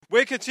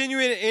We're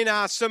continuing in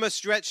our summer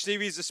stretch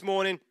series this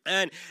morning,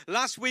 and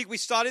last week we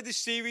started this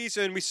series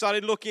and we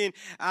started looking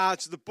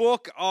at the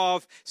book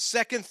of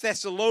 2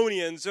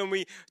 Thessalonians, and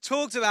we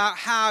talked about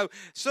how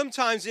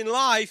sometimes in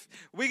life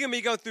we can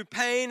be going through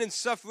pain and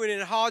suffering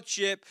and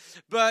hardship,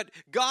 but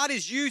God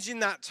is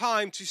using that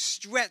time to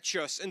stretch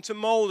us and to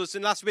mold us.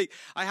 And last week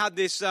I had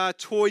this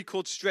toy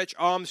called Stretch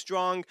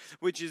Armstrong,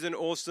 which is an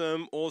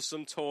awesome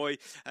toy,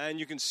 and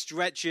you can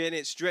stretch it, and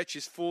it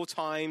stretches 4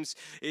 times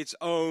its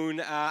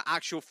own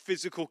actual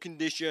physical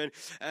condition,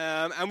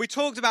 and we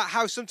talked about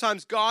how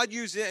sometimes God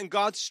uses it and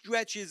God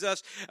stretches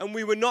us, and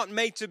we were not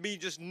made to be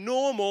just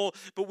normal,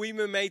 but we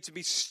were made to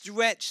be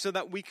stretched so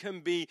that we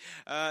can be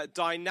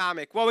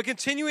dynamic. Well, we're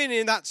continuing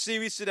in that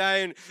series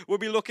today, and we'll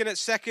be looking at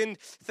 2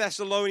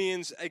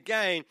 Thessalonians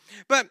again.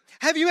 But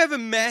have you ever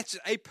met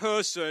a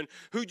person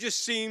who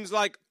just seems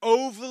like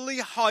overly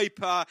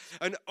hyper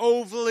and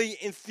overly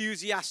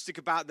enthusiastic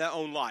about their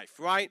own life,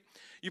 right?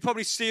 You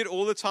probably see it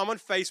all the time on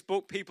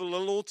Facebook. People are a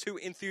little too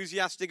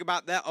enthusiastic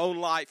about their own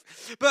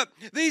life. But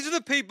these are the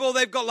people,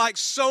 they've got like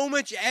so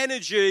much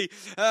energy.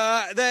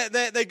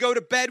 They go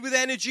to bed with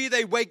energy.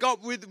 They wake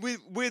up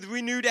with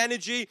renewed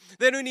energy.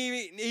 They don't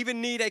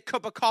even need a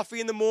cup of coffee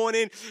in the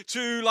morning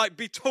to like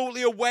be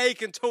totally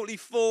awake and totally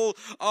full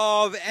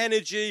of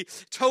energy,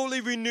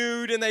 totally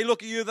renewed. And they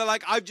look at you, they're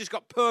like, I've just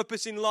got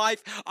purpose in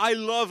life. I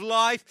love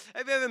life.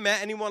 Have you ever met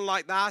anyone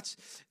like that?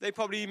 They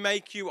probably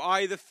make you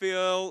either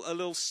feel a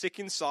little sick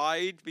inside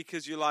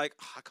because you're like,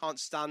 oh, I can't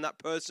stand that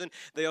person.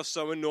 They are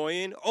so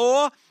annoying.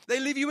 Or they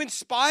leave you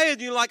inspired.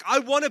 And you're like, I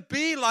want to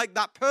be like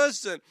that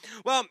person.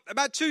 Well,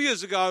 about 2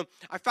 years ago,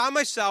 I found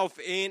myself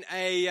in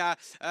a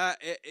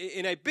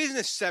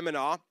business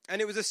seminar,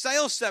 and it was a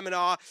sales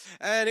seminar,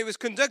 and it was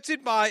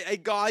conducted by a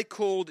guy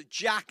called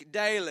Jack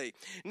Daly.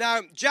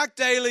 Now, Jack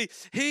Daly,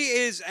 he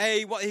is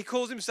what he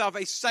calls himself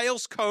a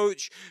sales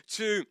coach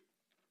to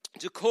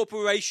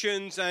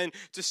corporations and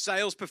to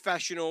sales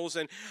professionals.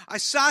 And I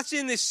sat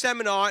in this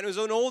seminar, and it was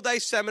an all-day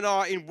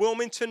seminar in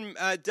Wilmington,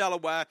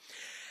 Delaware.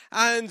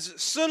 And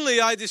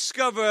suddenly I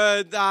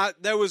discovered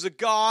that there was a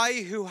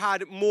guy who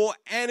had more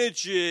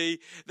energy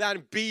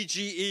than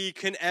BGE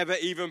can ever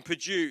even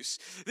produce.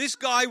 This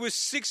guy was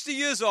 60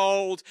 years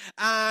old,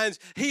 and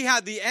he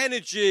had the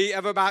energy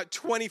of about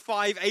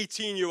 25,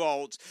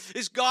 18-year-olds.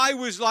 This guy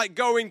was like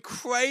going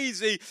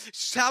crazy,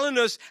 telling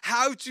us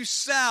how to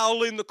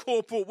sell in the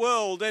corporate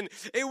world. And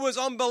it was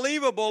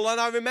unbelievable.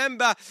 And I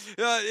remember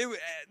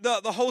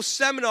the whole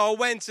seminar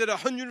went at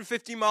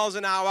 150 miles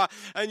an hour,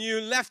 and you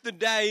left the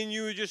day and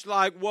you were just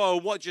like, whoa,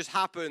 what just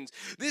happened?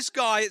 This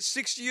guy at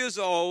 60 years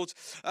old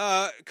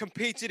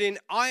competed in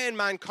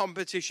Ironman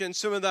competition,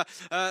 some of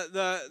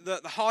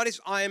the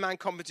hardest Ironman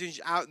competitions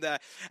out there.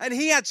 And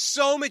he had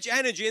so much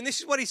energy. And this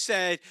is what he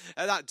said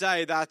that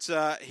day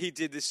that he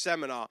did this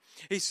seminar.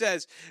 He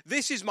says,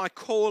 this is my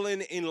calling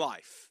in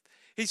life.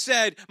 He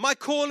said, my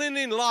calling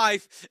in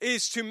life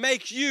is to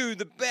make you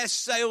the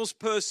best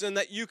salesperson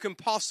that you can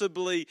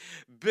possibly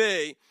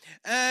be.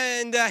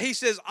 And he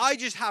says, I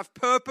just have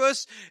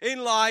purpose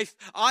in life.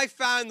 I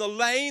found the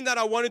lane that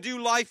I want to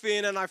do life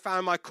in, and I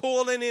found my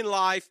calling in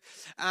life,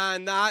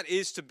 and that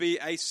is to be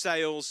a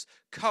sales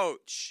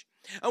coach.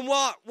 And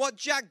what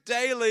Jack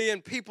Daly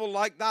and people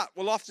like that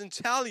will often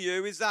tell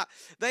you is that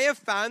they have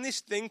found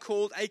this thing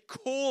called a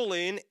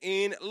calling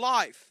in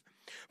life.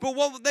 But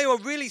what they were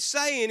really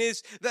saying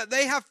is that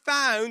they have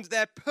found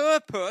their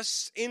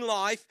purpose in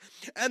life,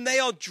 and they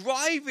are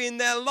driving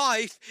their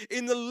life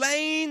in the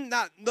lane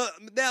that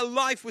their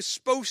life was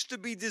supposed to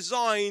be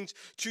designed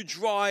to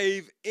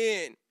drive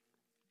in.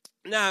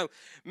 Now,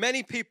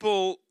 many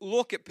people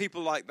look at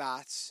people like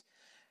that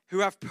who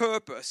have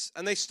purpose,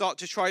 and they start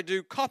to try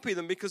to copy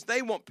them because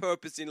they want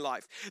purpose in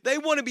life. They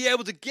want to be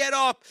able to get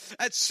up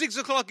at 6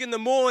 o'clock in the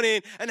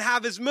morning and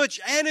have as much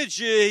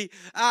energy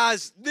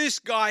as this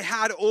guy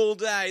had all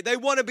day. They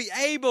want to be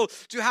able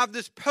to have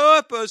this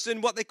purpose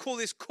and what they call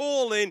this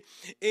calling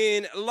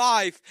in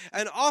life.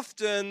 And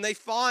often they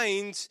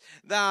find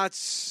that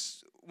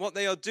what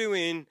they are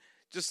doing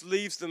just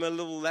leaves them a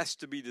little less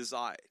to be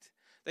desired.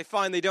 They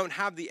find they don't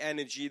have the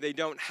energy, they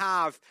don't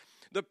have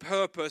the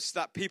purpose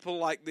that people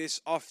like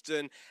this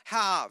often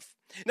have.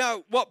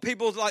 Now, what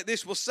people like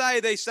this will say,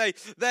 they say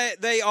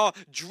they are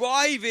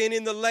driving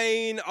in the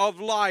lane of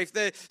life.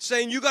 They're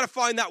saying you got to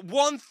find that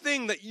one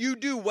thing that you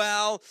do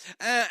well,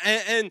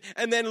 and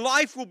then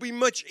life will be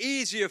much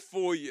easier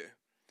for you.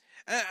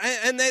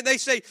 And they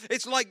say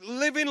it's like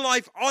living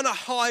life on a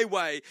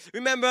highway.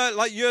 Remember,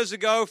 like years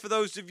ago, for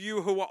those of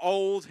you who are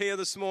old here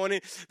this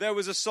morning, there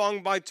was a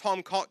song by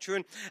Tom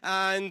Cotran,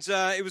 and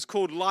it was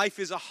called Life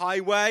is a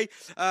Highway.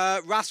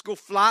 Rascal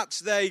Flatts,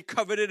 they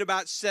covered it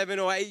about 7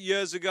 or 8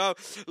 years ago.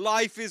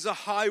 Life is a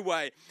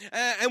highway.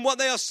 And what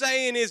they are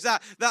saying is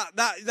that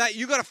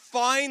you got to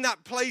find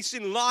that place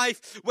in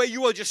life where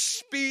you are just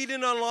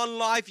speeding along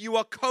life. You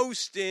are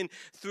coasting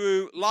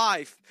through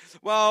life.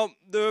 Well,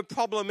 the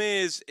problem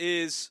is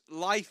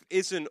life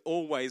isn't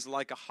always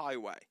like a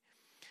highway.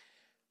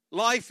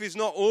 Life is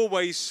not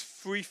always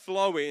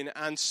free-flowing,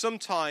 and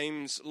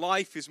sometimes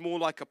life is more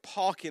like a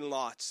parking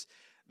lot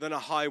than a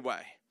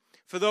highway.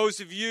 For those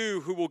of you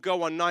who will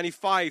go on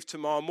 95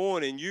 tomorrow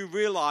morning, you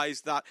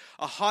realize that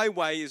a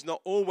highway is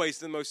not always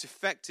the most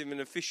effective and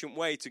efficient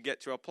way to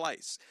get to a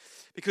place.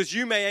 Because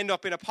you may end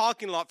up in a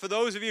parking lot. For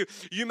those of you,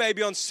 you may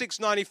be on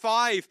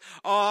 695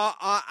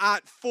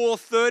 at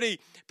 4:30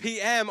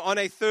 p.m. on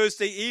a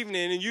Thursday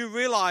evening, and you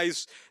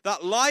realize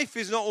that life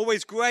is not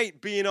always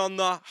great being on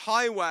the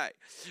highway.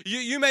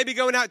 You may be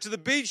going out to the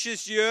beach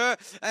this year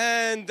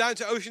and down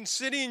to Ocean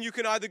City, and you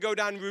can either go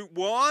down Route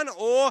 1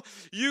 or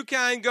you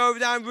can go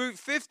down Route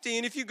 50.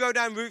 And if you go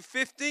down Route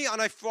 50 on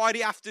a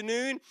Friday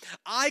afternoon,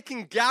 I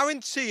can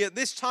guarantee at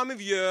this time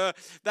of year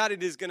that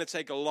it is going to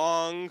take a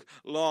long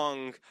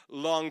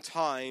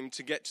time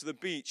to get to the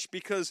beach,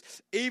 because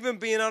even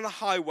being on a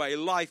highway,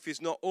 life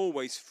is not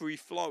always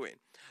free-flowing.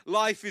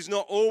 Life is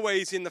not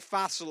always in the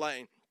fast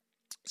lane.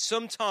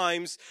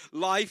 Sometimes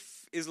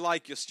life is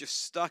like you're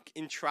just stuck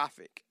in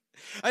traffic.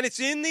 And it's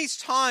in these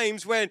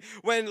times when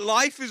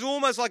life is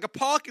almost like a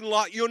parking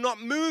lot, you're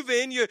not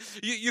moving,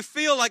 you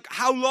feel like,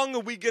 how long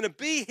are we going to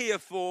be here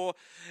for?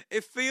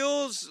 It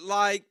feels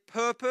like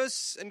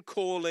purpose and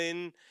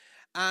calling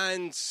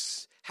and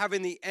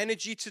having the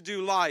energy to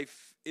do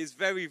life is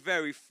very,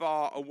 very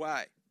far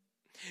away.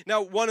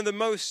 Now, one of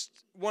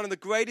the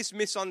greatest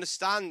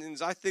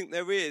misunderstandings I think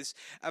there is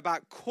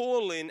about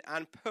calling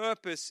and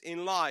purpose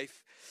in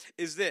life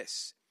is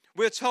this.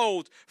 We're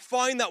told,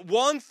 find that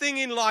one thing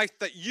in life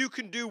that you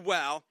can do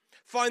well.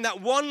 Find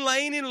that one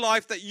lane in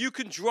life that you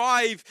can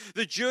drive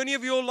the journey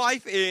of your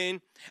life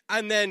in,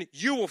 and then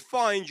you will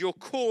find your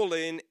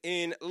calling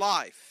in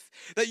life.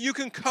 That you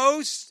can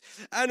coast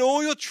and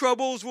all your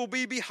troubles will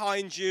be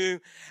behind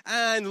you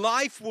and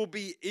life will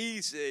be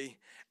easy.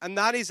 And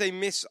that is a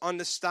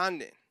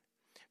misunderstanding,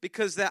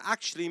 because there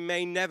actually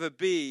may never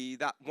be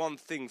that one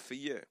thing for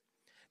you.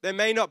 There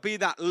may not be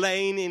that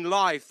lane in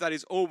life that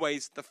is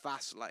always the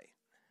fast lane.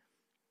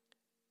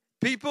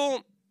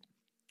 People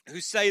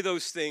who say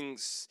those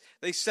things,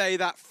 they say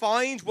that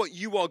find what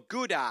you are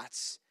good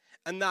at,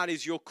 and that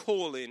is your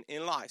calling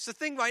in life. So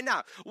think right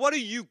now, what are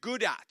you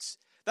good at?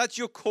 That's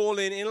your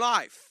calling in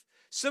life.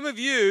 Some of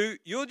you,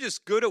 you're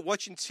just good at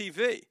watching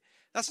TV.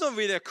 That's not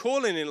really a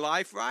calling in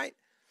life, right?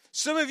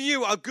 Some of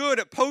you are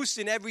good at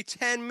posting every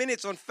 10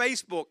 minutes on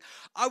Facebook.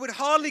 I would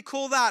hardly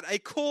call that a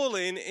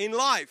calling in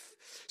life.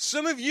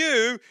 Some of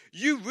you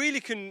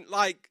really can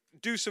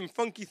do some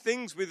funky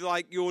things with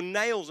your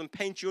nails and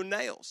paint your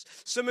nails.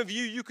 Some of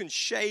you can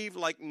shave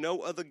like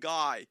no other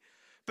guy.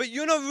 But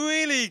you're not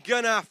really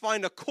gonna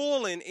find a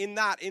calling in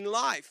that in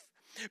life,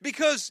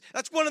 because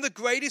that's one of the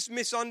greatest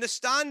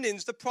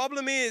misunderstandings. The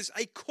problem is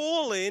a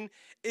calling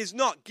is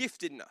not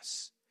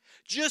giftedness.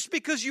 Just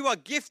because you are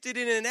gifted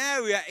in an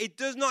area, it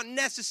does not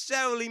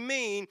necessarily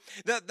mean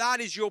that that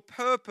is your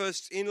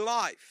purpose in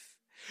life.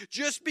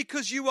 Just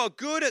because you are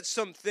good at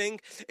something,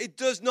 it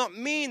does not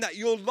mean that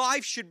your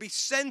life should be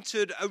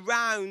centered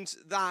around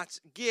that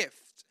gift.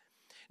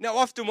 Now,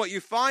 often what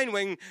you find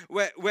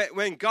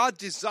when God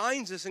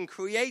designs us and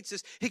creates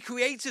us, He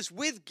creates us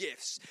with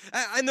gifts.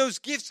 And those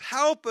gifts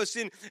help us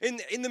in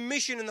the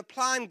mission and the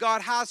plan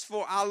God has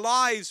for our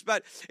lives.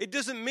 But it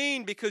doesn't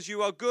mean because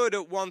you are good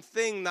at one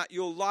thing that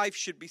your life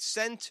should be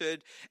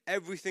centered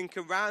everything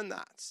around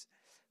that.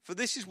 For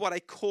this is what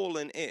a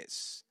calling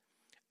is.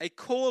 A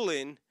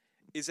calling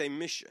is a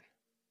mission.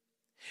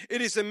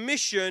 It is a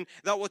mission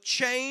that will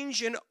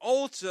change and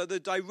alter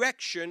the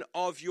direction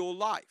of your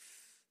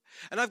life.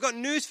 And I've got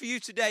news for you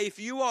today. If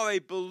you are a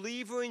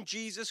believer in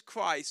Jesus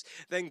Christ,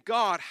 then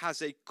God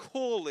has a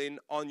calling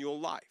on your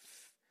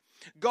life.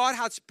 God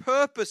has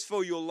purpose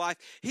for your life.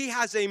 He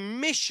has a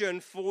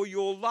mission for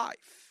your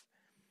life.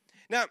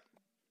 Now,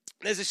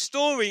 there's a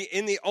story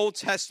in the Old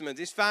Testament.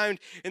 It's found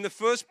in the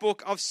first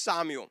book of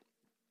Samuel.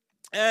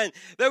 And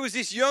there was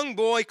this young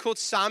boy called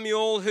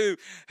Samuel who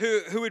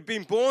had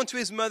been born to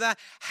his mother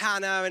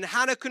Hannah, and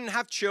Hannah couldn't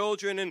have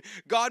children, and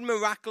God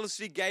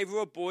miraculously gave her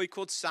a boy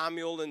called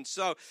Samuel. And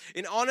so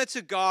in honor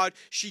to God,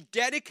 she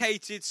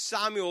dedicated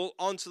Samuel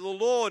unto the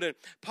Lord. And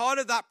part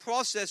of that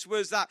process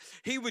was that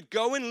he would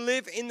go and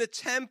live in the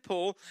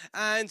temple,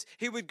 and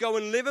he would go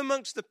and live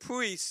amongst the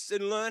priests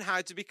and learn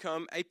how to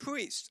become a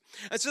priest.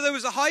 And so there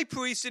was a high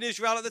priest in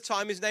Israel at the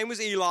time. His name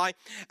was Eli,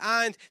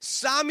 and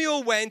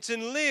Samuel went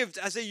and lived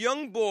as a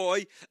young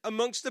boy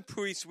amongst the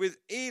priests with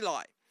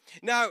Eli.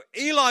 Now,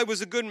 Eli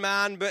was a good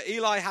man, but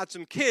Eli had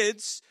some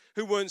kids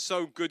who weren't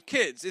so good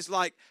kids. It's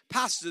like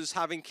pastors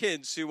having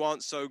kids who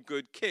aren't so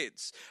good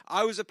kids.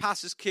 I was a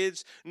pastor's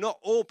kid. Not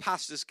all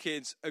pastors'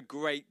 kids are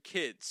great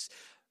kids.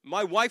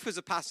 My wife was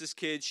a pastor's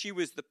kid. She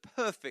was the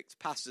perfect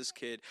pastor's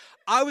kid.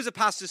 I was a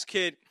pastor's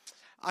kid.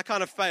 I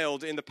kind of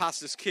failed in the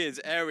pastor's kids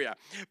area.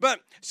 But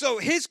so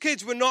his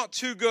kids were not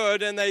too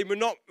good, and they were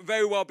not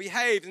very well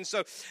behaved. And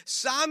so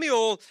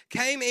Samuel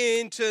came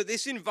into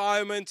this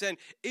environment, and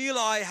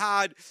Eli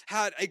had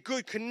a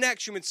good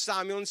connection with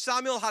Samuel, and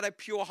Samuel had a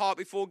pure heart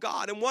before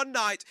God. And one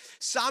night,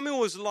 Samuel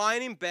was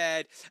lying in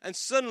bed, and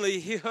suddenly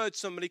he heard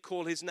somebody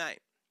call his name.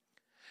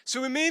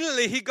 So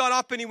immediately he got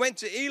up and he went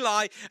to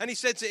Eli, and he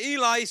said to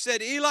Eli,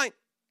 Eli,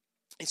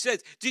 he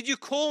said, "Did you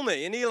call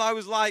me?" And Eli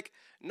was like,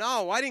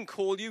 No, I didn't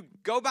call you.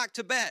 Go back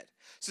to bed.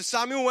 So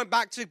Samuel went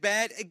back to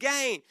bed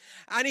again.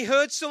 And he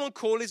heard someone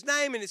call his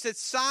name. And it said,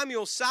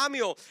 Samuel,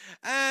 Samuel.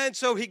 And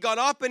so he got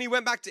up and he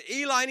went back to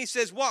Eli. And he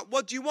says,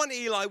 What do you want,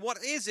 Eli?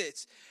 What is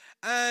it?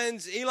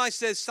 And Eli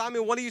says,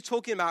 Samuel, what are you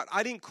talking about?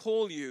 I didn't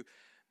call you.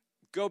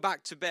 Go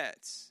back to bed.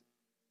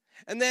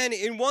 And then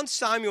in 1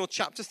 Samuel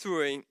chapter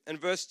 3 and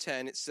verse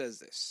 10, it says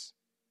this.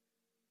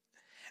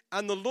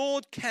 And the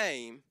Lord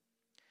came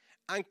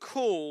and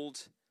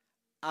called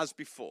as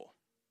before.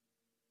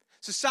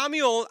 So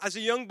Samuel, as a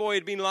young boy,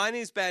 had been lying in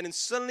his bed, and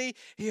suddenly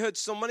he heard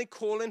somebody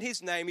calling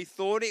his name. He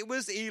thought it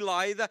was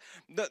Eli,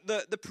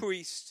 the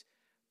priest.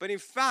 But in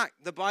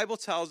fact, the Bible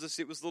tells us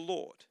it was the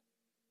Lord.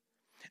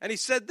 And he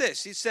said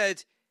this. He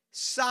said,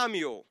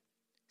 Samuel,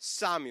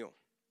 Samuel.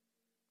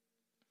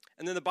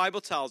 And then the Bible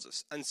tells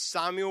us, and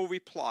Samuel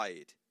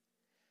replied,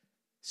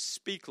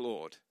 Speak,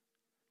 Lord,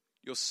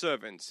 your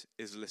servant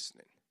is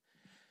listening.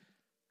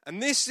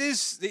 And this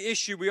is the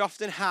issue we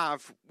often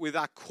have with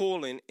our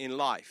calling in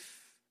life.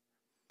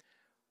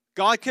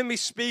 God can be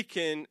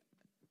speaking,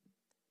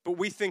 but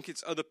we think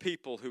it's other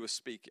people who are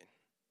speaking.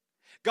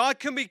 God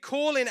can be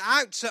calling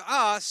out to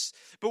us,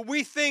 but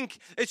we think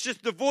it's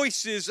just the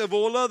voices of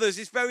all others.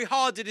 It's very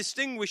hard to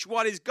distinguish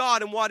what is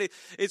God and what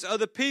is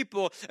other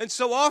people. And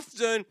so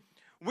often,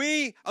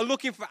 we are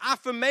looking for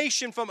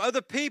affirmation from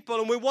other people,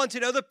 and we're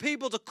wanting other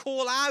people to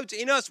call out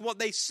in us what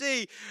they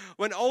see,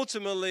 when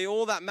ultimately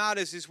all that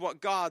matters is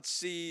what God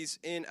sees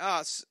in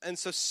us. And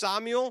so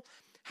Samuel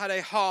had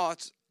a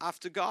heart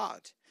after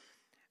God.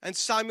 And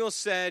Samuel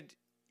said,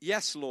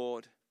 Yes,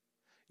 Lord,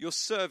 your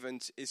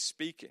servant is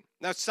speaking.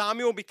 Now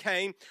Samuel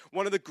became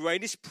one of the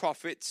greatest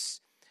prophets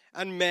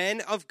and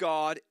men of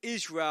God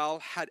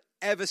Israel had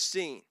ever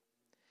seen.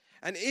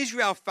 And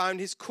Israel found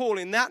his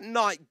calling. That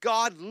night,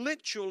 God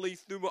literally,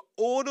 through an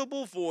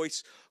audible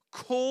voice,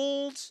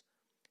 called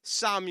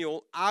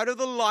Samuel out of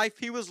the life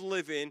he was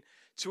living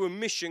to a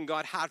mission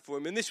God had for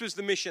him. And this was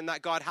the mission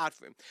that God had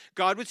for him.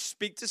 God would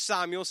speak to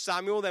Samuel.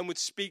 Samuel then would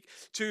speak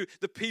to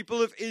the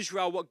people of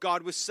Israel what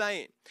God was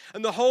saying.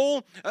 And the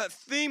whole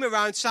theme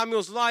around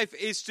Samuel's life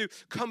is to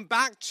come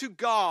back to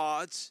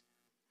God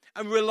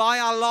and rely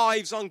our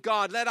lives on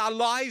God. Let our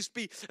lives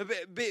be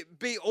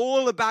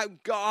all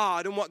about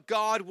God and what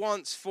God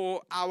wants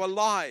for our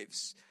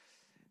lives.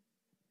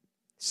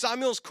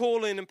 Samuel's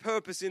calling and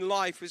purpose in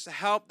life was to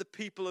help the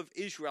people of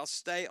Israel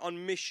stay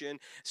on mission,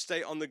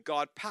 stay on the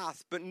God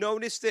path. But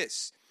notice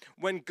this.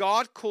 When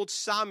God called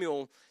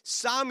Samuel,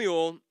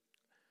 Samuel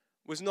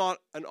was not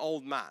an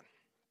old man.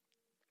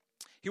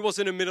 He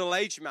wasn't a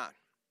middle-aged man.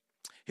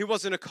 He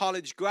wasn't a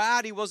college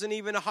grad. He wasn't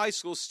even a high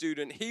school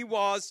student. He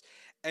was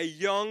a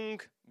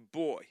young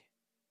boy.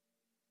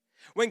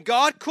 When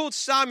God called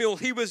Samuel,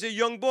 he was a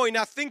young boy.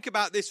 Now think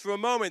about this for a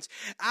moment.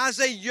 As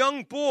a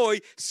young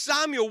boy,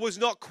 Samuel was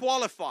not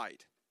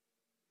qualified.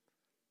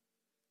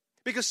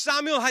 Because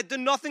Samuel had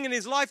done nothing in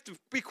his life to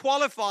be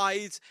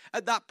qualified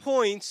at that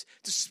point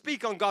to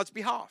speak on God's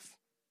behalf.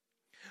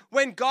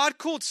 When God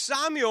called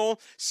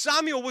Samuel,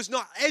 Samuel was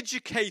not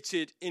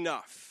educated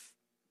enough.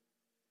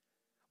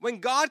 When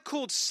God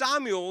called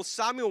Samuel,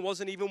 Samuel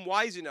wasn't even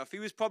wise enough. He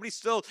was probably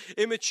still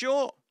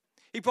immature.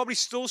 He probably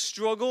still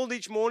struggled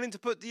each morning to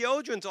put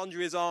deodorant under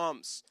his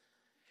arms.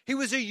 He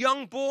was a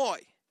young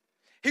boy.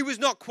 He was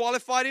not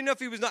qualified enough.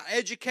 He was not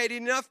educated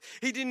enough.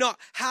 He did not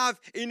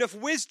have enough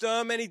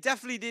wisdom, and he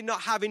definitely did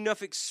not have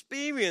enough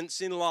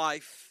experience in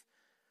life.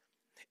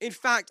 In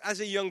fact,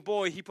 as a young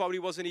boy, he probably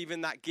wasn't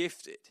even that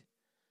gifted.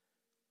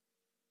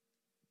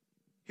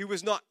 He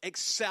was not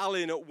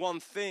excelling at one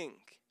thing.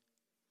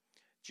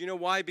 Do you know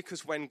why?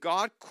 Because when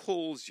God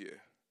calls you,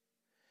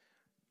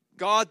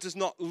 God does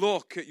not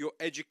look at your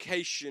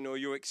education or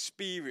your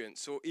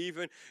experience or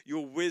even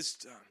your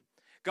wisdom.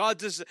 God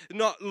does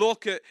not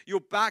look at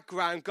your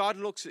background. God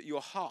looks at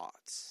your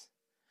heart.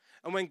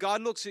 And when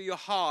God looks at your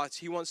heart,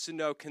 he wants to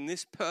know, can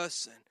this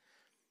person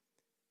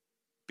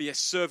be a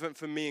servant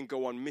for me and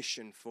go on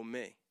mission for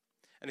me?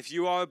 And if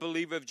you are a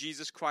believer of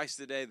Jesus Christ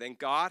today, then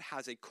God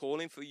has a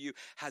calling for you,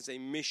 has a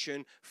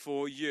mission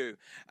for you.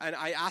 And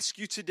I ask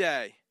you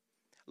today,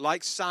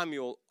 like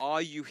Samuel,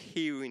 are you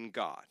hearing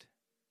God?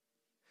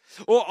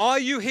 Or are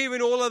you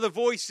hearing all other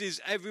voices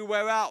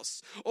everywhere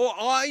else? Or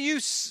are you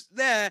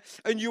there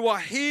and you are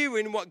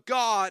hearing what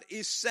God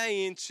is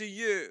saying to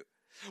you?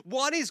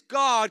 What is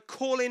God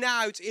calling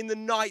out in the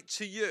night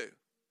to you?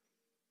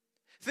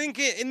 Think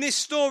in this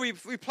story,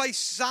 replace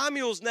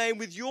Samuel's name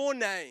with your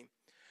name.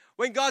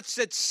 When God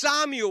said,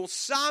 Samuel,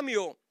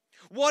 Samuel,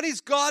 what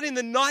is God in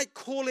the night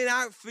calling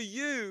out for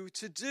you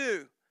to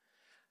do?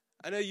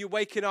 And are you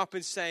waking up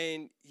and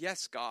saying,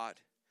 yes, God,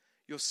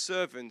 your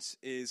servant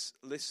is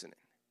listening?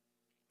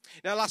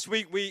 Now, last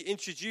week we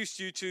introduced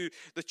you to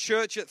the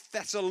church at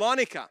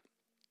Thessalonica,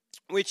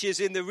 which is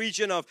in the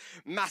region of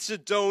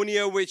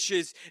Macedonia, which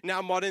is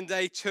now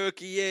modern-day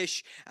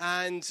Turkey-ish,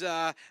 and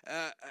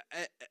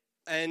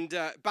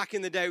back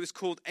in the day it was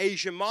called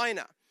Asia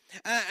Minor.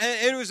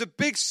 And it was a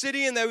big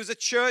city, and there was a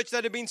church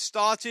that had been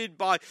started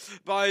by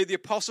the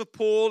Apostle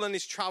Paul and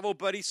his travel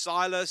buddy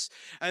Silas.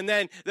 And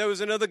then there was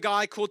another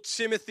guy called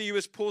Timothy, who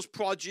was Paul's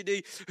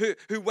prodigy,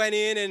 who went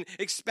in and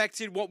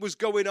inspected what was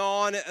going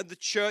on at the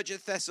church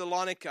at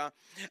Thessalonica.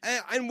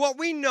 And what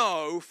we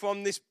know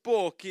from this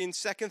book in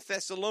 2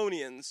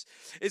 Thessalonians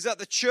is that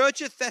the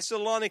church at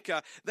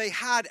Thessalonica, they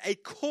had a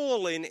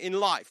calling in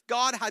life.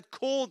 God had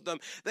called them.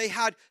 They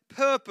had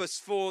purpose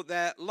for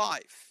their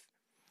life.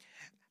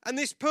 And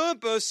this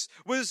purpose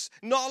was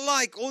not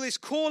like, or this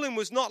calling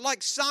was not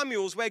like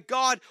Samuel's, where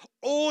God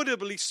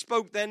audibly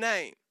spoke their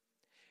name.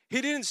 He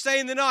didn't say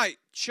in the night,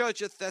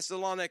 Church at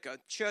Thessalonica,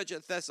 Church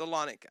at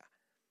Thessalonica.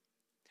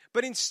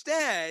 But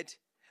instead,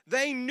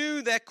 they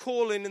knew their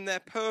calling and their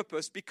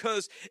purpose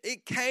because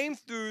it came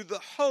through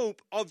the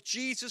hope of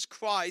Jesus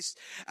Christ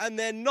and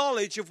their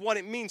knowledge of what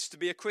it means to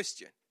be a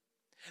Christian.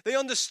 They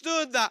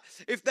understood that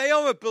if they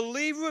are a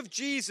believer of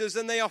Jesus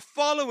and they are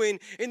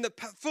following in the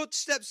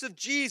footsteps of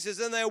Jesus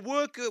and they are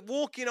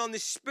walking on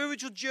this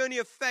spiritual journey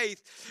of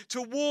faith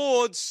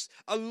towards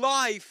a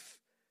life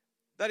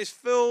that is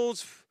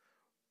filled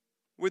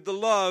with the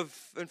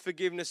love and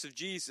forgiveness of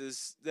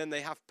Jesus, then they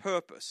have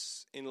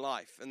purpose in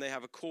life and they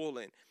have a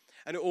calling.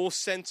 And it all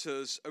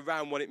centers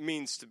around what it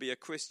means to be a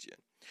Christian.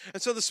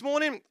 And so this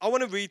morning, I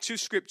want to read two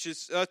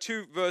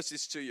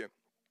verses to you.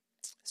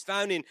 It's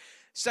found in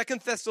 2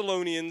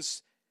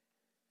 Thessalonians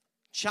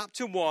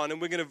chapter 1, and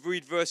we're going to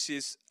read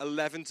verses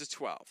 11 to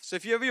 12. So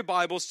if you have your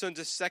Bibles, turn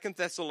to 2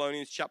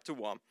 Thessalonians chapter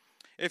 1.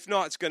 If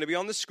not, it's going to be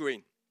on the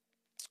screen.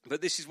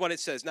 But this is what it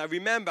says. Now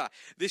remember,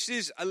 this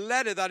is a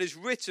letter that is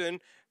written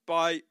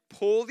by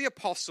Paul the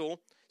Apostle,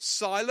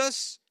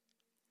 Silas,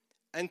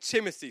 and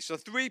Timothy. So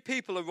 3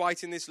 people are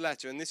writing this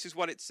letter, and this is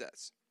what it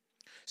says.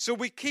 So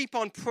we keep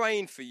on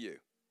praying for you,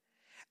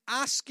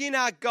 asking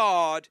our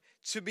God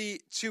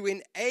to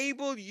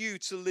enable you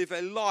to live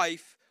a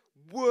life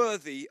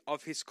worthy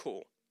of his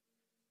call.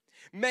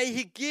 May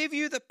he give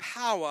you the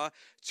power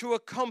to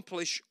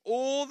accomplish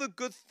all the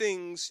good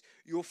things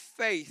your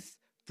faith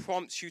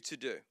prompts you to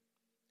do.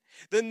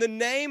 Then the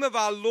name of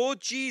our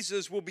Lord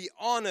Jesus will be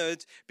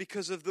honored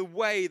because of the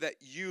way that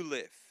you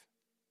live.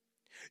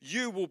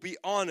 You will be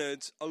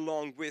honored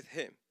along with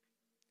him.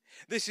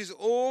 This is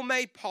all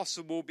made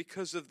possible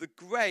because of the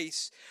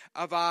grace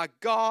of our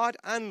God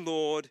and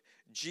Lord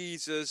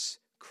Jesus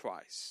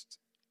Christ.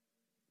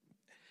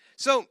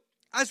 So,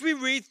 as we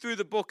read through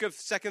the book of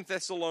 2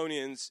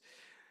 Thessalonians,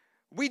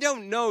 we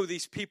don't know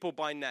these people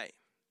by name.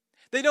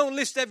 They don't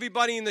list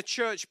everybody in the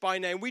church by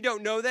name. We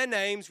don't know their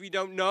names. We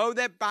don't know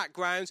their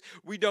backgrounds.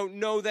 We don't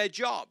know their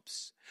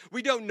jobs.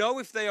 We don't know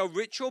if they are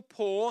rich or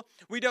poor.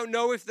 We don't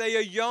know if they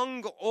are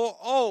young or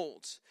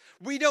old.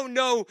 We don't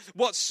know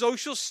what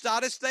social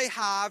status they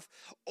have.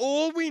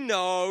 All we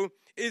know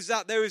is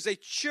that there is a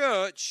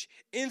church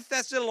in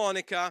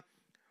Thessalonica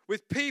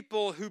with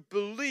people who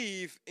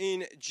believe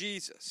in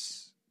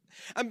Jesus.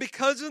 And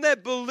because of their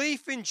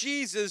belief in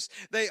Jesus,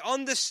 they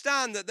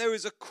understand that there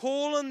is a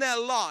call on their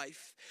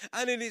life,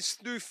 and it is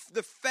through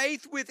the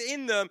faith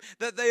within them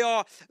that they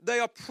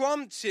are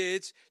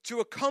prompted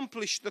to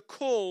accomplish the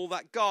call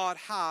that God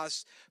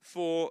has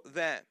for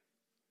them.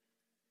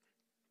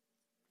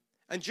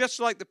 And just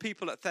like the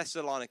people at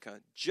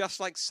Thessalonica, just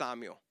like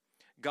Samuel,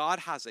 God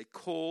has a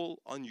call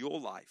on your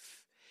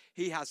life.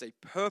 He has a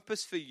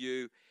purpose for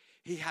you.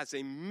 He has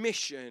a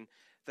mission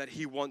that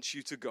he wants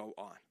you to go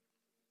on.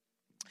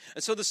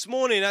 And so this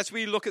morning, as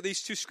we look at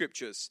these two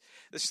scriptures,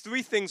 there's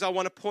 3 things I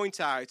want to point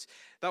out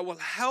that will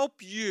help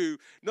you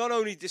not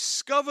only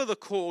discover the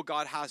call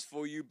God has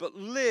for you, but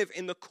live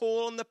in the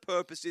call and the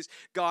purposes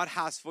God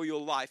has for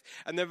your life.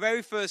 And the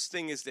very first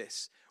thing is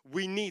this: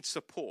 we need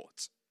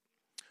support.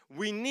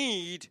 We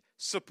need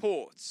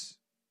support.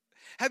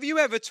 Have you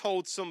ever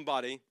told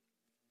somebody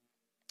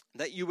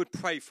that you would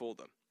pray for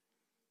them,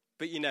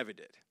 but you never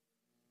did?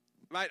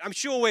 Right? I'm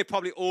sure we're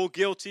probably all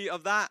guilty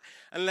of that,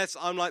 unless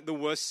I'm like the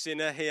worst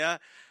sinner here.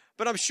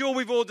 But I'm sure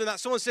we've all done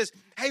that. Someone says,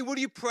 hey, will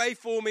you pray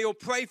for me, or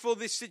pray for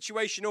this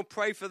situation, or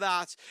pray for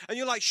that? And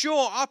you're like,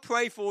 sure, I'll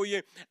pray for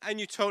you. And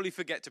you totally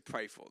forget to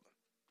pray for them.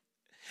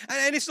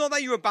 And it's not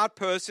that you're a bad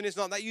person. It's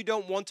not that you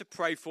don't want to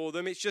pray for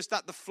them. It's just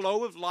that the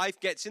flow of life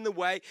gets in the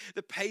way.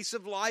 The pace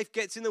of life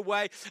gets in the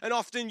way. And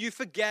often you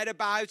forget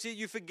about it.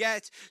 You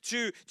forget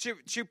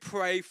to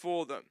pray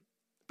for them.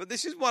 But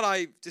this is what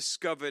I've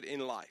discovered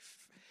in life.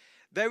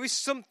 There is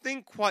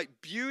something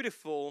quite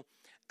beautiful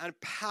and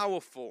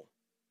powerful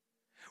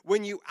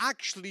when you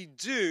actually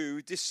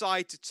do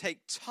decide to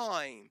take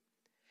time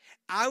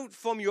out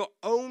from your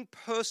own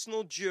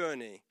personal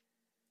journey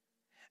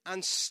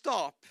and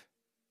stop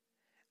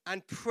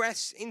and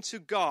press into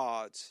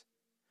God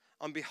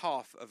on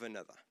behalf of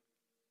another.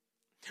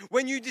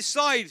 When you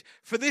decide,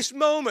 for this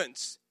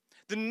moment,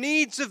 the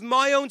needs of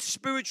my own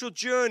spiritual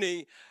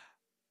journey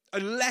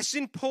are less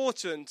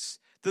important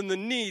than the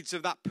needs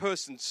of that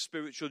person's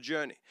spiritual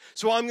journey.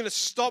 So I'm going to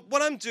stop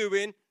what I'm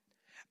doing,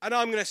 and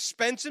I'm going to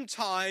spend some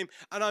time,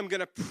 and I'm going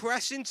to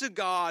press into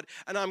God,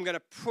 and I'm going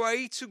to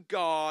pray to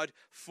God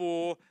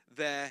for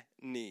their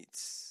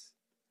needs.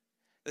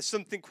 there's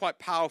something quite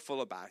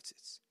powerful about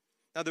it.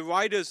 Now, the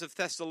writers of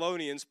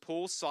Thessalonians,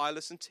 Paul,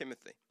 Silas, and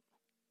Timothy,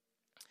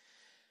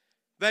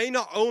 they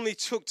not only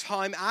took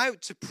time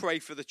out to pray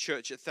for the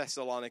church at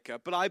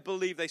Thessalonica, but I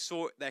believe they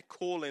saw their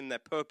calling, their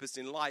purpose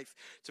in life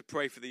to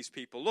pray for these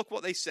people. Look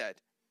what they said.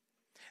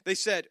 They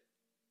said,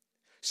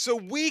 so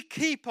we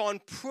keep on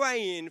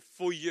praying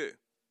for you.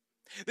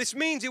 This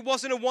means it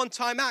wasn't a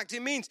one-time act.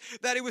 It means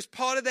that it was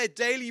part of their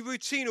daily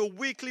routine or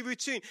weekly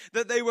routine,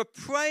 that they were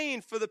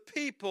praying for the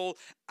people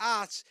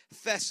at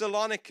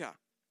Thessalonica.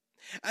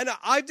 And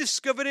I've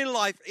discovered in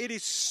life, it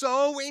is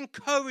so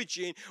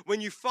encouraging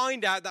when you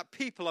find out that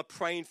people are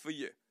praying for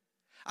you.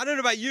 I don't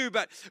know about you,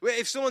 but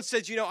if someone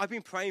says, I've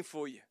been praying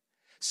for you,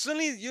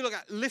 suddenly you look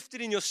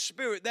lifted in your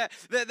spirit.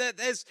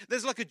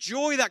 There's like a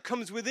joy that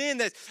comes within.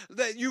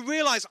 That you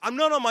realize, I'm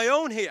not on my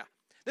own here.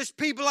 There's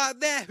people out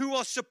there who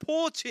are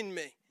supporting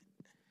me.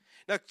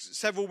 Now,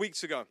 several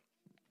weeks ago,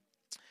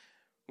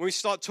 when we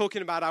start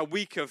talking about our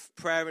week of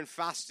prayer and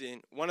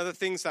fasting, one of the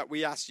things that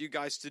we asked you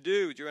guys to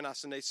do during our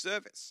Sunday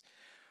service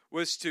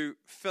was to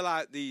fill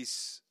out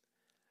these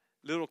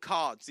little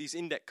cards, these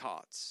index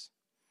cards,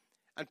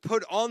 and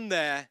put on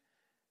there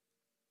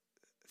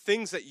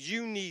things that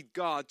you need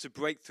God to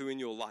break through in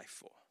your life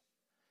for.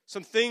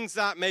 Some things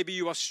that maybe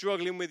you are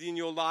struggling with in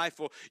your life,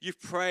 or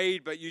you've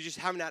prayed but you just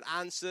haven't had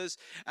answers.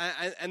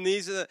 And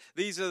these are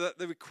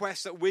the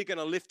requests that we're going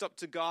to lift up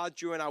to God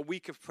during our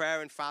week of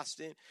prayer and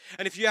fasting.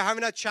 And if you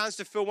haven't had a chance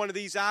to fill one of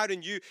these out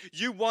and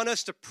you want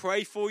us to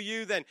pray for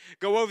you, then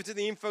go over to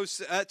the info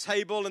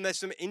table and there's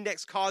some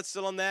index cards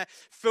still on there.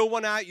 Fill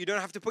one out. You don't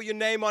have to put your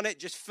name on it.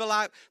 Just fill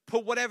out,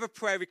 put whatever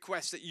prayer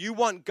request that you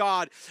want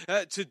God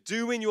to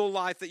do in your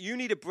life, that you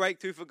need a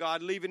breakthrough for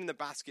God, leave it in the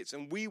baskets,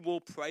 and we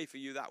will pray for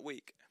you that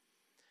week.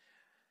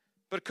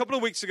 But a couple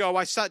of weeks ago,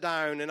 I sat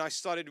down and I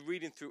started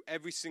reading through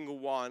every single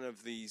one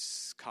of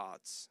these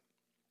cards.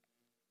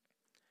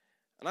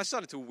 And I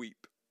started to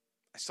weep.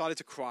 I started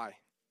to cry.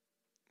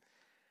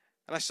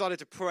 And I started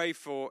to pray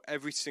for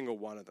every single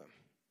one of them.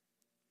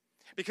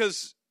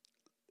 Because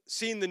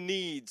seeing the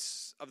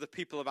needs of the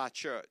people of our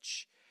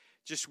church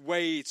just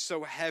weighed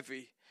so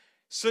heavy,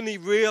 suddenly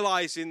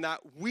realizing that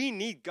we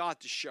need God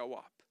to show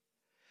up.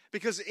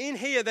 Because in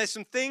here, there's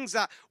some things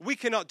that we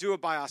cannot do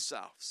by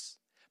ourselves.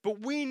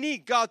 But we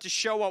need God to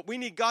show up. We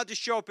need God to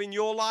show up in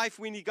your life.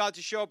 We need God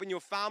to show up in your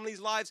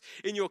family's lives,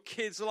 in your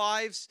kids'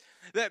 lives.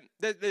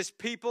 There's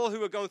people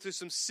who are going through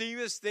some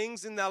serious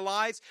things in their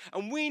lives,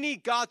 and we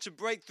need God to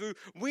break through.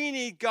 We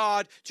need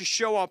God to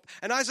show up.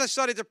 And as I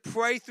started to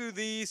pray through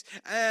these,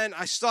 and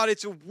I started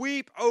to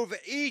weep over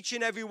each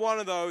and every one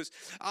of those,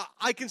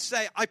 I can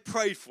say I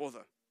prayed for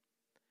them.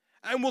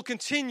 And will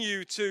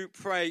continue to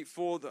pray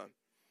for them.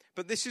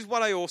 But this is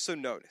what I also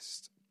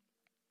noticed.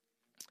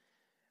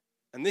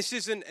 And this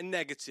isn't a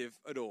negative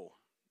at all.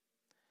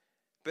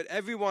 But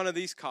every one of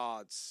these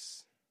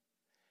cards,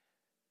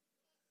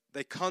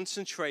 they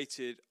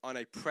concentrated on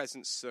a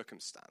present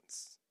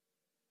circumstance.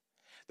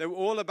 They were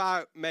all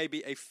about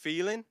maybe a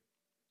feeling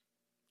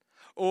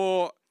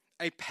or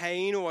a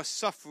pain or a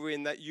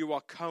suffering that you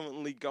are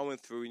currently going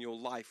through in your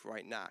life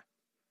right now.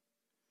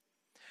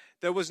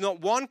 There was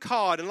not one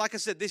card, and like I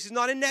said, this is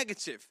not a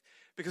negative,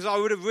 because I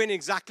would have written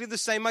exactly the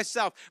same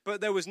myself, but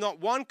there was not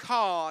one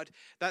card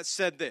that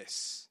said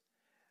this: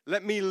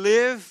 let me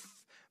live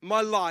my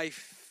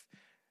life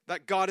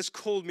that God has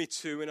called me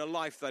to, in a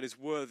life that is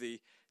worthy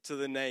to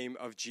the name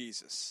of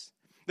Jesus.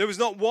 There was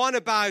not one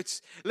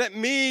about, let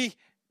me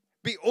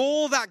be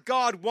all that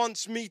God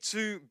wants me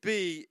to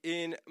be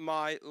in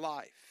my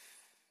life.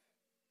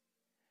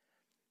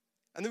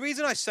 And the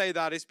reason I say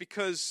that is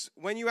because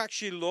when you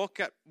actually look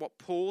at what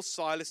Paul,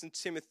 Silas, and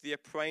Timothy are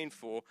praying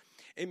for,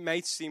 it may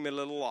seem a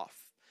little off.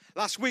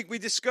 Last week, we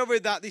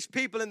discovered that these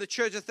people in the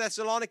church of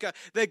Thessalonica,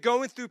 they're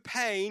going through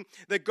pain,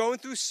 they're going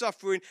through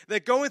suffering, they're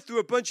going through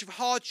a bunch of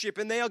hardship,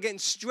 and they are getting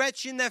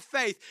stretched in their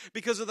faith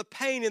because of the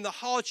pain and the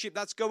hardship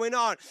that's going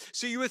on.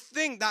 So you would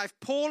think that if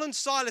Paul and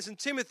Silas and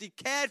Timothy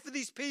cared for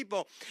these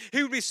people,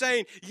 he would be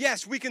saying,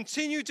 yes, we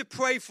continue to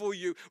pray for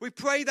you. We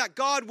pray that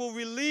God will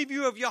relieve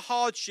you of your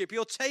hardship.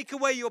 He'll take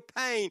away your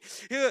pain.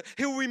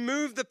 He'll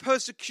remove the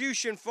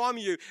persecution from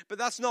you. But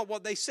that's not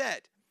what they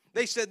said.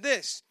 They said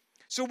this: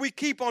 so we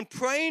keep on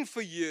praying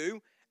for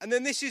you, and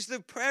then this is the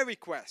prayer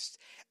request: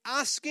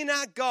 asking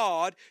our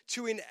God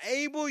to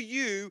enable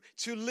you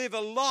to live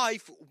a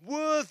life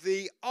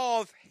worthy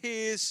of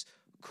his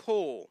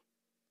call.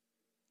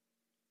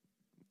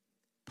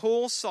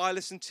 Paul,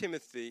 Silas, and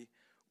Timothy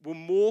were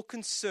more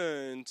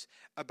concerned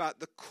about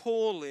the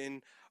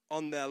calling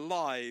on their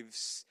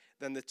lives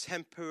than the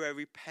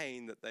temporary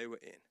pain that they were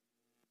in.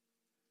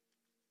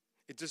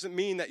 It doesn't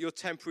mean that your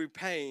temporary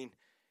pain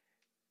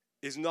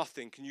is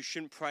nothing and you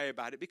shouldn't pray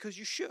about it, because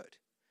you should.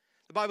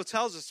 The Bible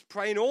tells us to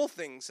pray in all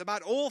things,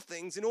 about all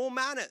things, in all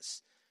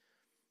manners.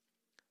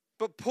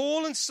 But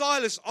Paul and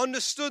Silas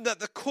understood that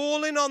the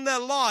calling on their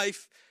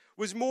life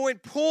was more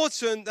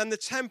important than the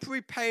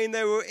temporary pain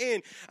they were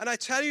in. And I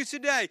tell you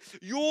today,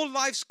 your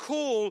life's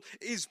call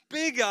is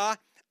bigger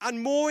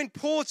and more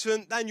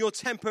important than your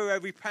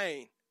temporary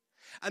pain.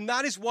 And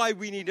that is why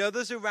we need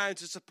others around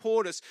to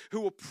support us,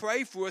 who will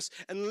pray for us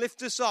and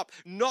lift us up,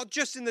 not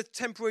just in the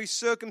temporary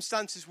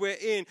circumstances we're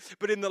in,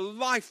 but in the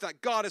life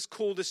that God has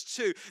called us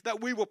to,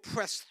 that we will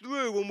press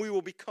through and we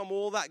will become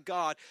all that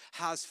God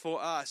has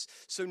for us.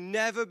 So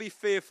never be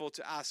fearful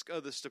to ask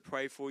others to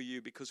pray for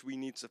you, because we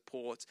need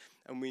support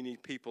and we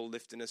need people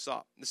lifting us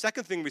up. The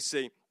second thing we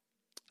see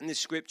in this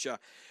scripture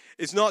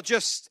is not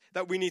just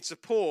that we need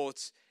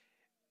support.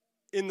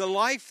 In the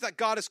life that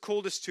God has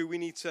called us to, we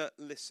need to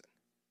listen.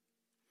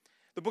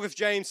 The book of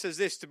James says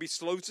this, to be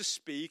slow to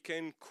speak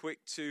and quick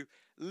to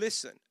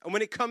listen. And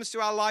when it comes to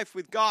our life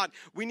with God,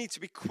 we need to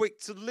be quick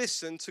to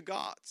listen to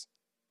God.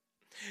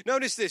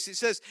 Notice this, it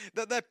says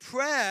that their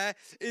prayer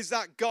is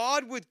that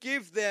God would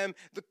give them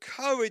the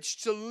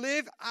courage to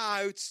live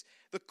out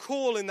the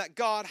calling that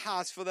God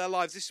has for their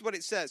lives. This is what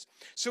it says.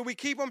 So we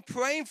keep on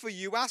praying for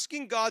you,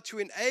 asking God to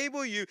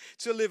enable you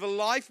to live a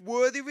life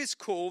worthy of his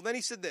call. Then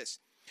he said this,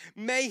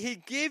 may he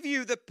give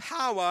you the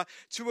power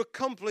to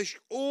accomplish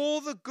all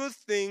the good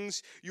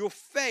things your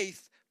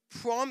faith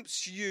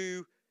prompts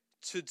you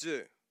to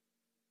do.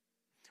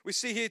 We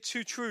see here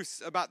two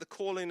truths about the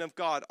calling of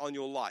God on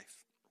your life.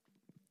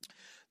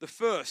 The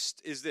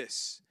first is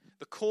this: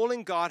 the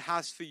calling God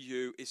has for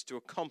you is to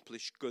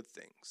accomplish good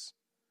things.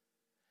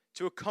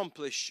 To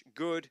accomplish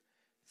good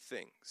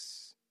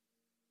things.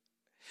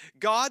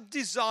 God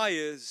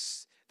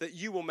desires that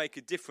you will make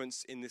a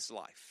difference in this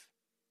life.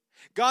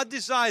 God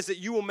desires that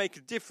you will make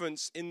a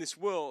difference in this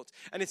world,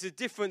 and it's a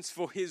difference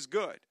for his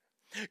good.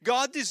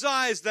 God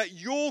desires that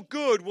your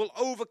good will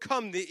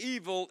overcome the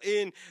evil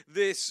in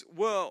this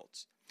world,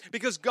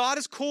 because God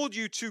has called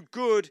you to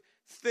good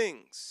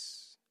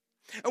things.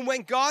 And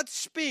when God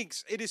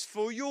speaks, it is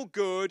for your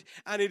good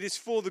and it is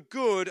for the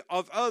good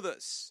of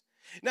others.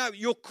 Now,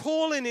 your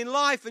calling in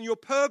life and your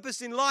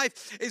purpose in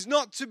life is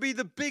not to be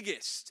the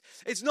biggest.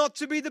 It's not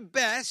to be the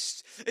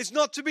best. It's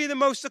not to be the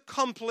most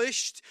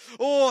accomplished,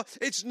 or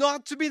it's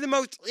not to be the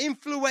most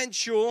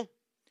influential.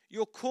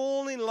 Your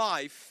call in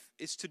life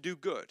is to do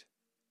good.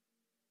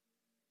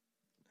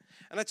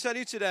 And I tell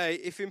you today,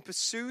 if in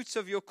pursuit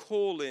of your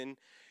calling,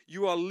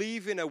 you are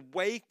leaving a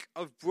wake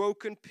of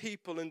broken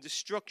people and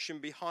destruction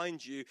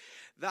behind you,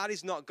 that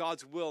is not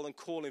God's will and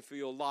calling for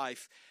your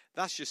life.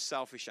 That's just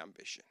selfish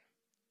ambition.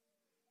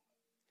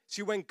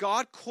 See, when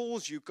God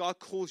calls you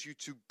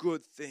to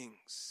good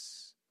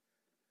things.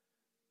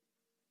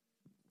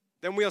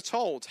 Then we are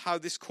told how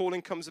this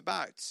calling comes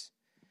about.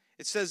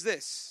 It says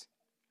this.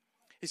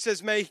 He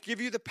says, may he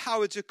give you the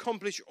power to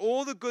accomplish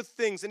all the good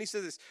things. And he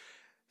says this,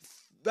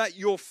 that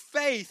your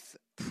faith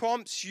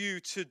prompts you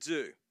to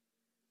do.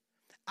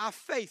 Our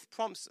faith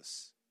prompts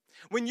us.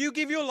 When you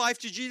give your life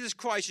to Jesus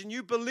Christ and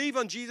you believe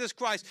on Jesus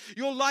Christ,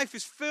 your life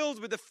is filled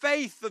with the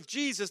faith of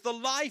Jesus, the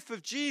life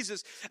of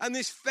Jesus. And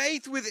this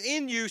faith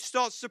within you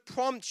starts to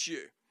prompt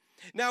you.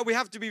 Now, we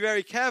have to be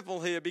very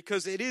careful here,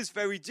 because it is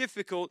very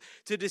difficult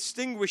to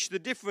distinguish the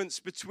difference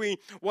between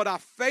what our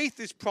faith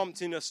is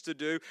prompting us to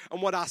do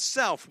and what our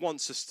self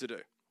wants us to do.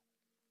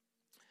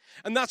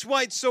 And that's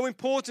why it's so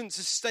important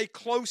to stay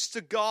close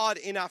to God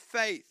in our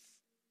faith.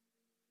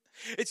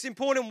 It's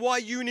important why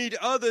you need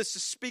others to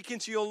speak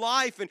into your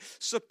life and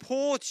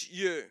support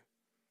you.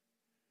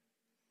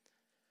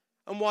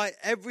 And why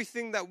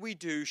everything that we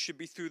do should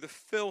be through the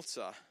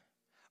filter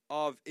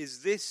of,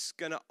 is this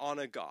going to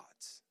honor God?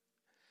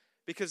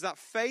 Because that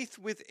faith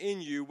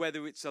within you,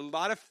 whether it's a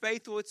lot of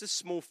faith or it's a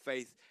small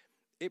faith,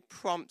 it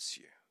prompts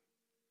you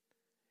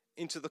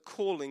into the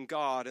calling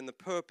God and the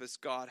purpose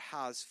God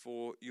has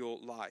for your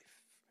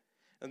life.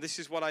 And this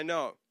is what I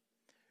know.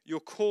 Your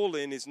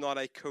calling is not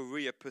a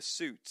career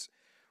pursuit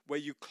where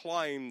you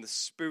climb the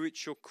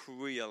spiritual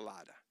career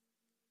ladder.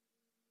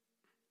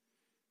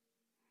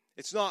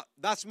 It's not,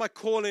 that's my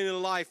calling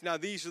in life. Now,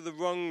 these are the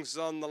rungs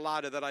on the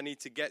ladder that I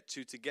need to get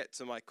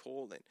to my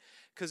calling.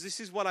 Because this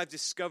is what I've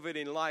discovered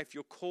in life.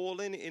 Your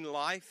calling in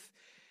life,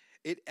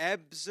 it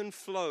ebbs and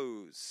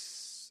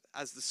flows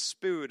as the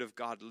Spirit of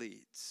God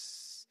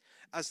leads,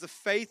 as the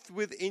faith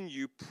within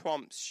you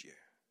prompts you.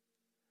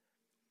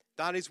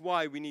 That is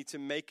why we need to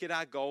make it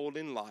our goal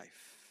in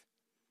life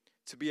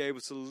to be able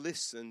to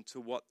listen to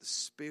what the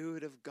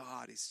Spirit of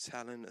God is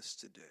telling us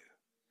to do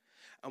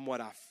and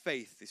what our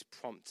faith is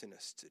prompting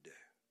us to do.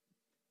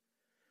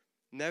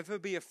 Never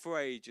be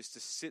afraid just to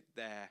sit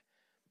there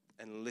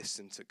and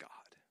listen to God.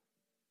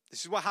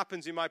 This is what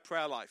happens in my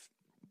prayer life.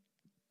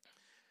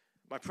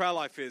 My prayer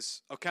life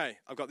is, okay,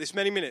 I've got this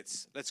many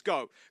minutes. Let's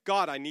go.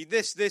 God, I need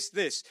this.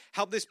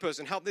 Help this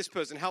person, help this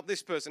person, help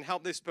this person,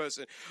 help this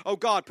person. Oh,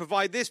 God,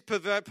 provide this for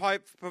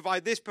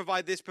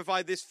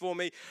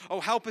me.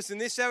 Oh, help us in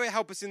this area,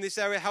 help us in this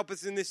area, help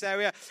us in this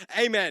area.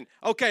 Amen.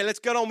 Okay, let's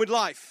get on with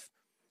life.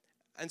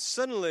 And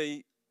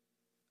suddenly,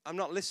 I'm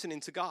not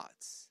listening to God.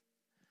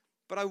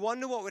 But I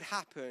wonder what would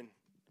happen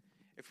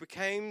if we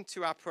came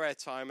to our prayer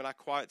time and our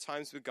quiet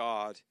times with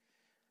God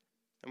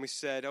and we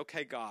said,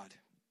 okay, God,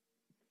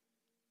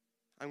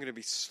 I'm going to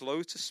be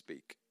slow to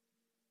speak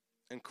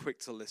and quick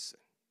to listen.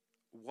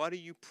 What are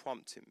you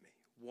prompting me?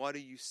 What are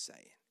you saying?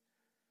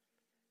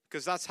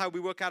 Because that's how we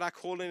work out our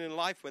calling in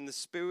life, when the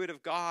Spirit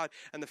of God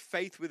and the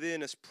faith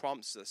within us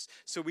prompts us.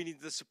 So we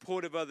need the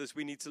support of others.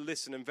 We need to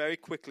listen. And very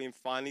quickly and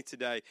finally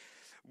today,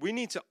 we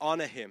need to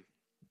honor him.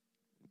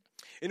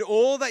 In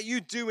all that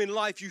you do in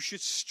life, you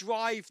should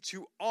strive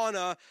to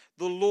honor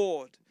the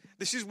Lord.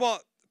 This is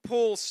what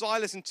Paul,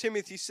 Silas, and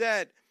Timothy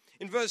said.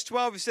 In verse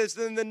 12, it says,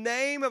 "Then the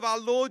name of our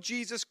Lord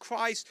Jesus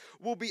Christ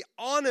will be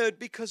honored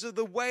because of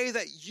the way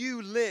that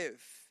you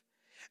live.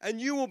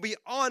 And you will be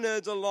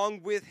honored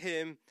along with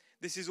him.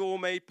 This is all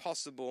made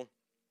possible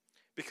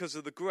because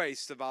of the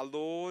grace of our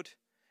Lord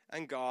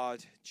and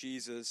God,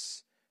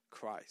 Jesus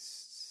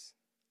Christ."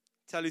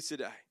 I tell you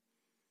today,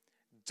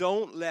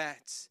 don't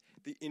let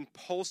the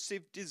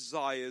impulsive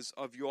desires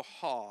of your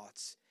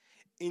heart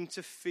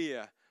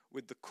interfere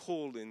with the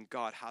calling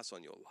God has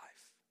on your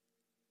life.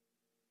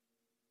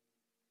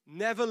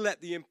 Never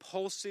let the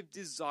impulsive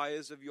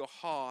desires of your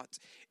heart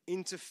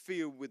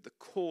interfere with the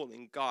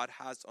calling God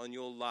has on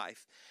your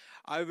life.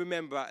 I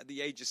remember at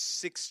the age of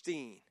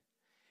 16,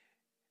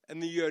 in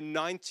the year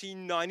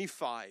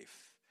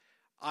 1995,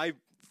 I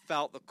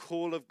felt the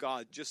call of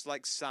God just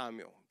like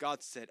Samuel.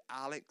 God said,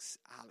 "Alex,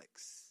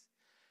 Alex."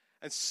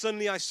 And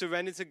suddenly I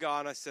surrendered to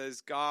God and I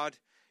says, "God,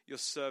 your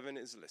servant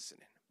is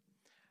listening."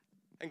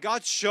 And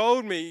God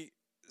showed me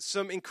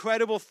some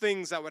incredible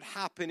things that would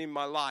happen in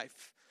my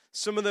life.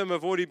 Some of them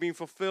have already been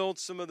fulfilled.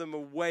 Some of them are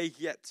way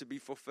yet to be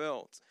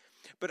fulfilled.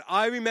 But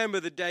I remember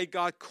the day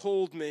God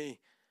called me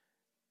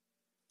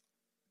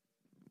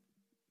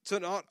to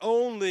not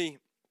only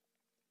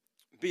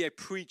be a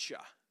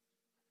preacher,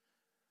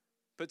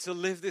 but to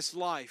live this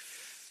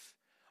life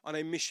on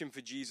a mission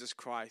for Jesus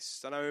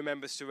Christ. And I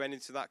remember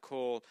surrendering to that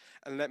call.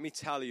 And let me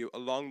tell you,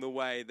 along the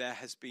way, there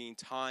has been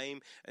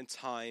time and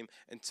time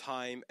and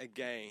time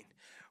again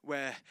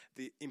where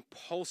the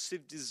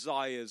impulsive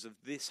desires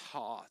of this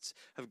heart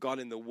have got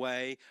in the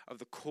way of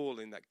the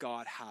calling that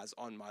God has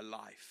on my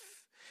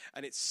life.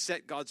 And it's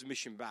set God's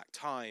mission back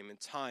time and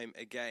time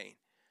again.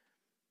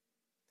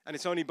 And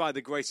it's only by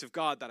the grace of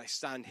God that I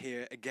stand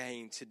here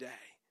again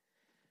today.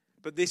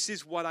 But this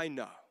is what I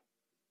know.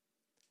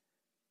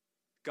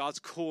 God's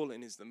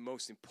calling is the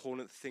most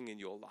important thing in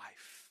your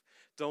life.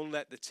 Don't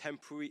let the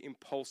temporary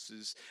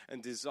impulses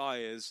and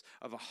desires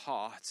of a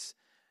heart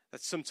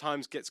that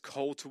sometimes gets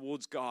cold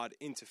towards God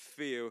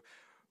interfere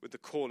with the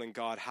calling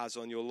God has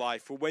on your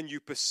life. For when you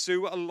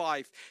pursue a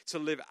life to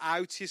live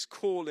out his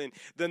calling,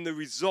 then the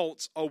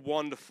results are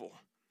wonderful.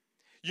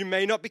 You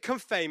may not become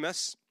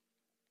famous.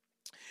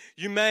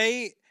 You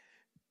may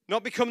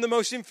not become the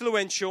most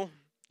influential.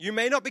 You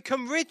may not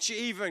become rich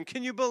even.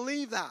 Can you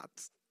believe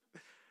that?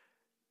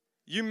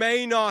 You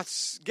may not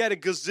get a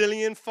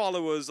gazillion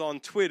followers on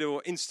Twitter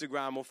or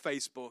Instagram or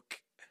Facebook.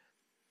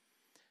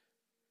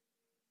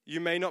 You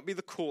may not be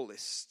the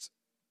coolest.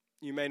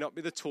 You may not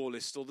be the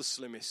tallest or the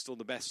slimmest or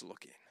the best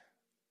looking.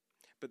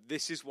 But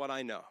this is what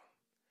I know.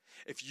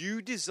 If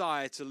you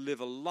desire to live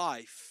a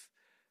life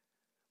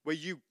where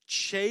you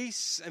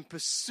chase and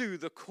pursue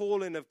the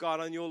calling of God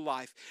on your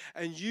life,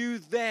 and you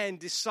then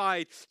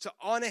decide to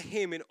honor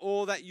him in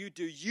all that you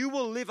do, you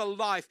will live a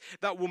life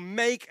that will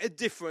make a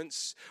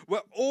difference,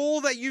 where all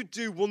that you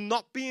do will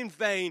not be in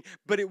vain,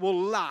 but it will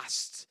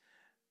last.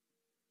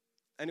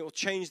 And it will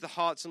change the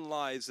hearts and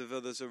lives of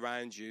others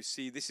around you.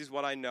 See, this is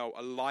what I know.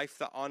 A life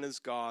that honors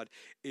God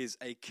is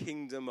a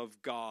kingdom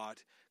of God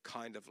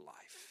kind of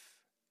life.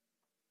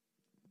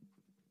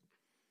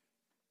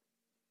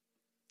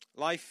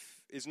 Life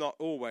is not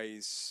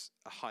always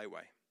a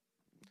highway.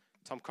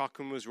 Tom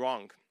Cochrane was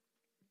wrong.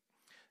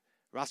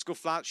 Rascal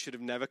Flatts should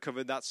have never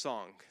covered that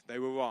song. They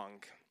were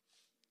wrong.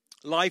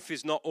 Life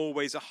is not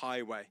always a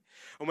highway.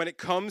 And when it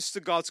comes to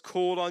God's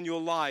call on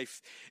your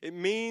life, it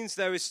means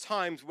there is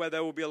times where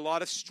there will be a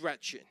lot of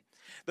stretching.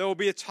 There will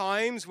be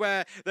times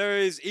where there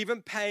is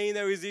even pain,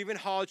 there is even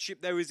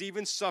hardship, there is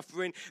even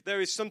suffering.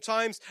 There is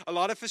sometimes a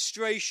lot of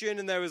frustration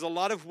and there is a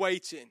lot of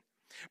waiting.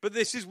 But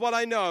this is what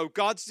I know.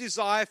 God's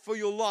desire for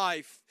your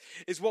life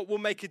is what will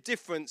make a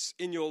difference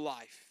in your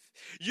life.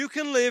 You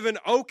can live an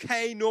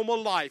okay,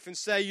 normal life and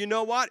say, you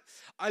know what?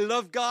 I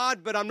love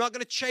God, but I'm not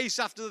going to chase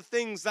after the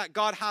things that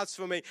God has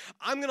for me.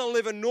 I'm going to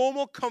live a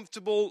normal,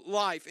 comfortable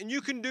life. And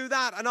you can do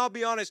that, and I'll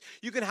be honest,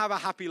 you can have a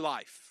happy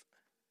life.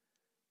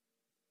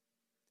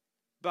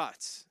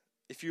 But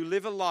if you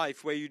live a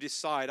life where you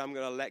decide, I'm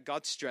going to let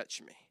God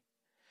stretch me,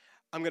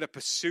 I'm going to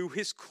pursue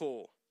his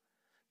call,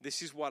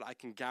 this is what I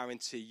can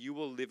guarantee. You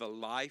will live a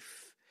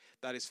life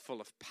that is full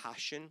of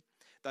passion,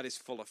 that is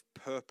full of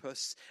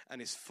purpose,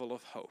 and is full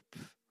of hope.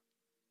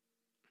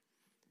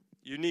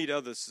 You need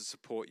others to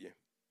support you.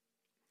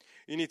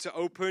 You need to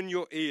open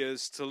your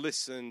ears to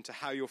listen to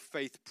how your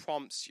faith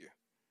prompts you.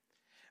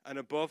 And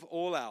above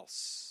all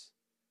else,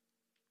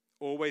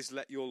 always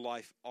let your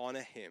life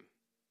honor him.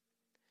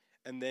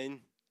 And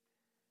then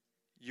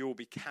you will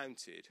be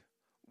counted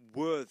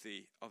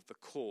worthy of the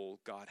call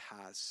God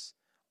has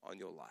on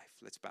your life.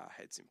 Let's bow our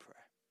heads in prayer.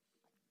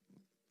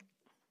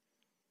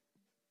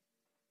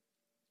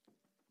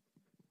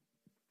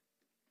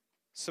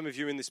 Some of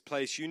you in this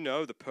place, you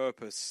know the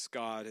purpose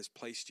God has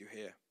placed you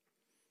here.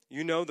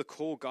 You know the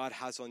call God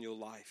has on your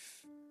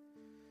life.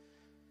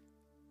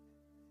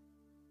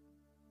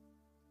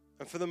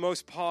 And for the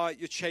most part,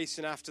 you're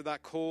chasing after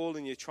that call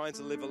and you're trying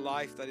to live a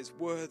life that is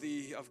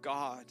worthy of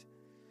God.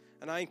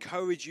 And I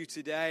encourage you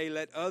today,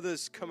 let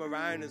others come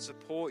around and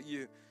support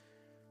you.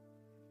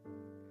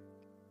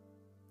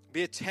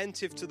 Be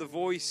attentive to the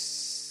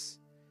voice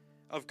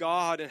of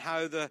God and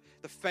how the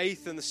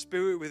faith and the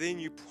Spirit within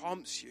you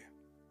prompts you.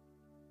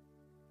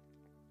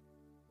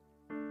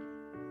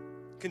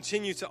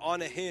 Continue to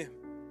honor Him.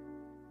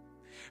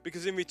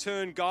 Because in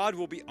return, God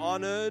will be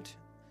honored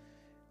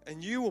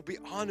and you will be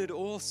honored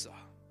also.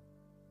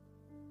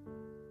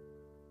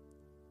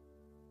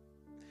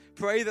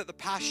 Pray that the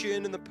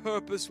passion and the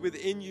purpose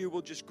within you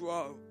will just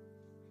grow.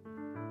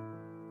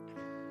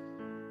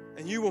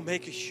 And you will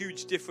make a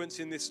huge difference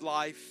in this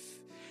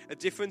life, a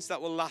difference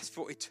that will last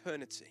for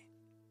eternity.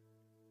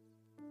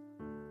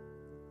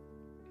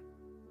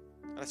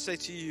 And I say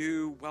to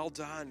you, well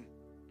done.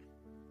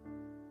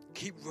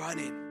 Keep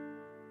running.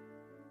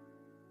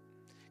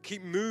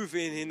 Keep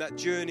moving in that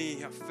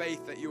journey of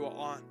faith that you are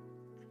on.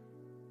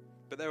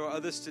 But there are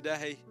others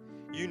today.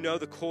 You know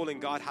the calling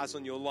God has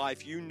on your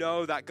life. You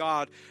know that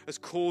God has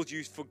called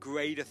you for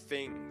greater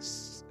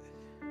things.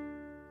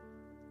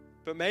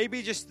 But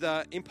maybe just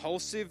the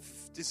impulsive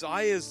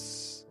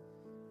desires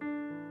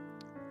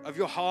of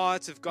your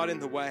heart have got in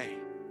the way,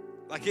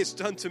 like it's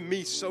done to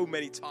me so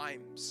many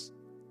times.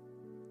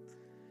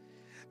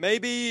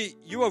 Maybe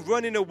you are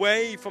running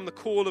away from the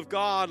call of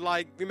God,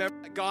 like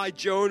remember that guy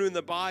Jonah in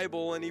the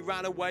Bible, and he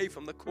ran away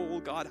from the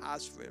call God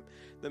has for him,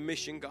 the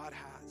mission God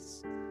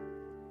has.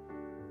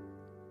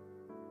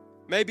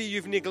 Maybe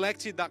you've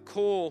neglected that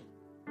call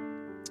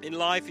in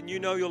life and you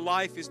know your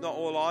life is not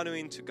all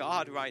honoring to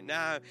God right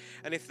now.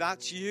 And if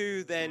that's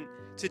you, then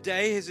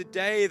today is a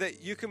day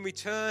that you can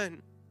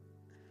return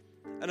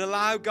and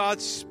allow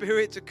God's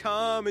Spirit to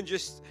come and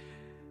just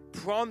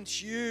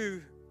prompt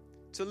you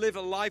to live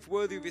a life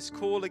worthy of His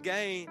call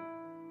again.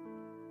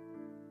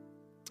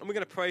 And we're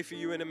going to pray for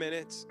you in a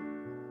minute.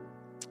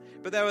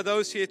 But there are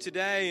those here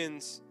today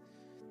and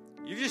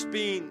you've just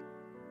been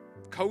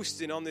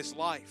coasting on this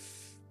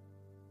life.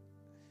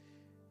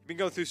 You've been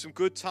going through some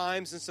good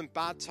times and some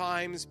bad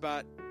times,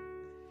 but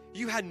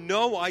you had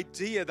no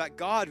idea that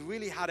God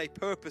really had a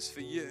purpose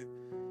for you.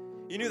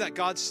 You knew that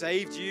God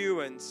saved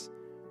you and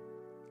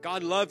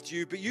God loved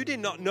you, but you did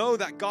not know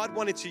that God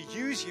wanted to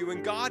use you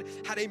and God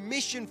had a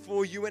mission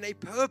for you and a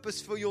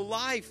purpose for your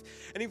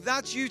life. And if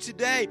that's you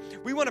today,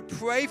 we want to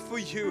pray for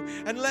you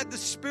and let the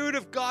Spirit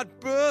of God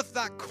birth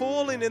that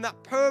calling and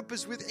that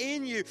purpose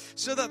within you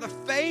so that the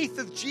faith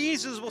of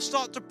Jesus will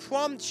start to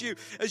prompt you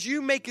as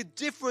you make a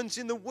difference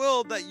in the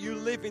world that you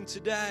live in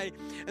today.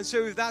 And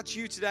so if that's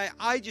you today,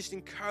 I just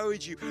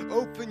encourage you,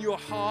 open your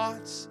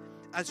hearts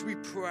as we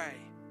pray.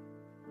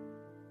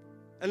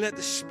 And let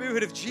the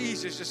Spirit of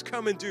Jesus just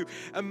come and do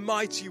a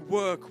mighty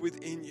work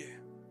within you.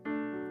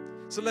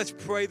 So let's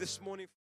pray this morning.